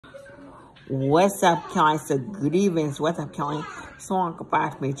What's up, guys? So good evening. What's up, Kelly? So welcome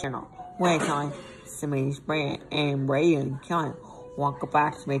back to my channel. Where Kelly, somebody's brand and Ray and Kelly. Welcome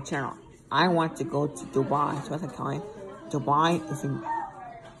back to my channel. I want to go to Dubai. So what's up, Kelly? Dubai is in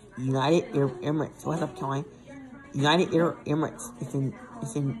United Arab Emirates. So what's up, Kelly? United Arab Emirates is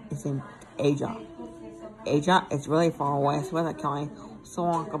in Asia. Asia is really far away. So what's up, Kelly? So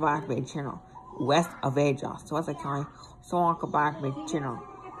welcome back to my channel. West of Asia. So what's up, Kelly? So welcome back to my channel.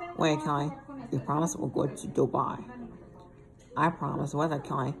 Wait, Kelly, we promise we'll go to Dubai. I promise. What's up,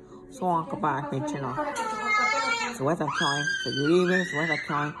 Kelly? So welcome back to my channel. So what's up, Kelly? So good evening. So what's up,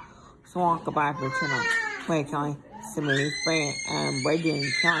 Kelly? So welcome back to my channel. Wait, Kelly, somebody's brand and Brady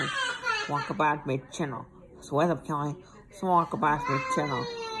and Kelly. Welcome back to my channel. So what's up, Kelly? So welcome back to my channel.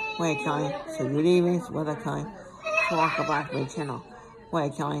 Wait, Kelly. So good evening. So what's up, Kelly? So welcome back to my channel.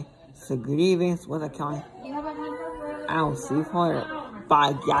 Wait, Kelly. So good evening. So what's up, Kelly? I'll see you later.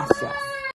 Bye, yes.